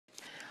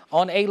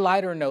On a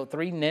lighter note,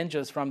 3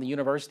 ninjas from the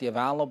University of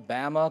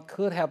Alabama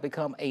could have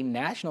become a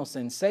national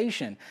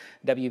sensation.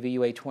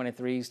 WVUA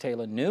 23's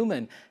Taylor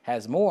Newman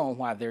has more on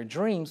why their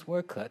dreams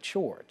were cut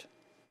short.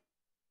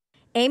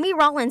 Amy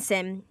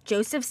Rawlinson,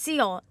 Joseph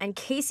Seale, and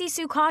Casey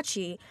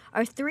Suchocki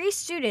are 3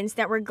 students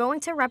that were going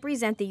to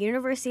represent the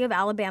University of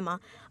Alabama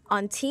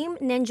on Team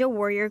Ninja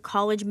Warrior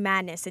College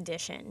Madness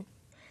Edition.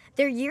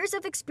 Their years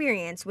of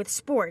experience with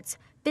sports,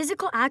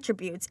 physical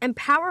attributes, and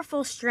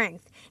powerful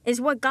strength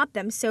is what got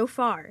them so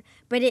far,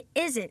 but it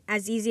isn't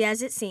as easy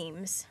as it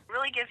seems. It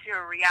really gives you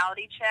a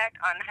reality check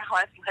on how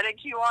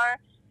athletic you are,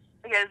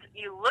 because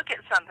you look at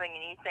something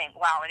and you think,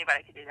 wow,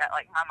 anybody could do that,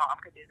 like my mom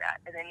could do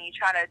that. And then you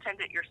try to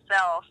attempt it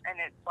yourself, and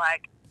it's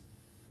like,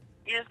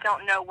 you just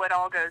don't know what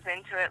all goes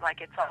into it.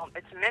 Like it's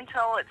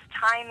mental, it's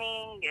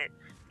timing, it's,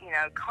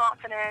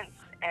 confidence,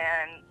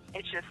 and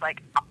it's just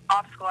like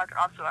obstacle after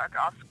obstacle after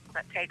obstacle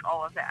that take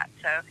all of that.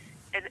 So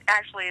it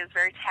actually is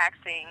very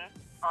taxing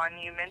on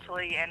you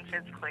mentally and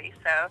physically.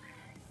 So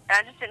and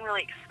I just didn't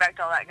really expect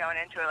all that going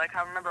into it. Like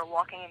I remember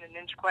walking into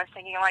Ninja Quest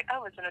thinking like,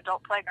 oh, it's an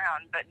adult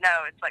playground. But no,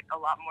 it's like a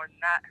lot more than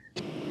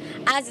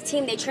that. As a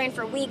team, they trained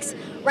for weeks,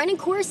 running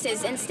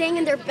courses and staying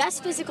in their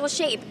best physical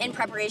shape in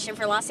preparation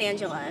for Los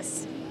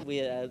Angeles. We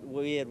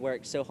had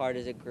worked so hard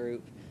as a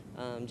group,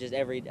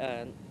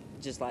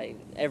 just like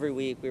every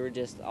week we were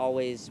just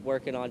always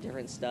working on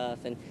different stuff,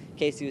 and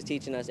Casey was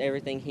teaching us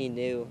everything he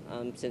knew.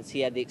 Since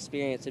he had the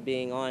experience of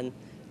being on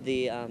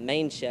the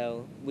main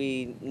show,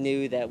 we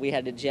knew that we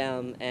had to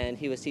gem, and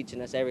he was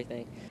teaching us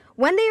everything.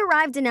 When they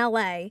arrived in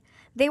LA,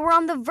 they were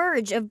on the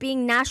verge of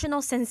being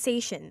national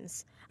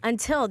sensations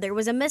until there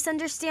was a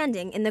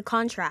misunderstanding in the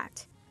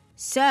contract.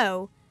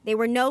 So they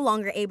were no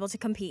longer able to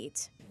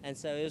compete. And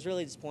so it was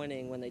really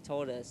disappointing when they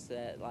told us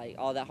that like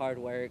all that hard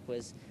work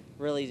was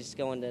really just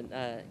going to,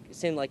 it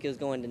seemed like it was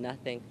going to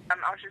nothing. I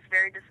was just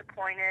very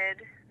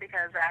disappointed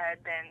because I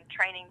had been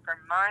training for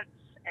months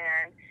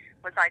and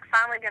was like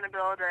finally going to be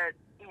able to,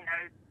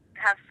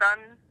 have fun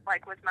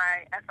like with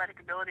my athletic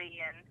ability,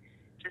 and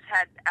just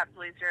had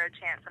absolutely zero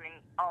chance. I mean,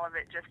 all of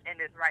it just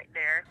ended right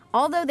there.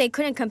 Although they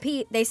couldn't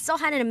compete, they still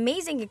had an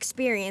amazing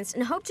experience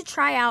and hope to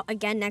try out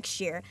again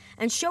next year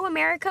and show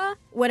America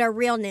what a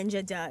real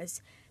ninja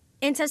does.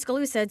 In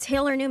Tuscaloosa,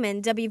 Taylor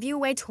Newman,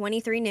 WVUA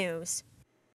 23 News.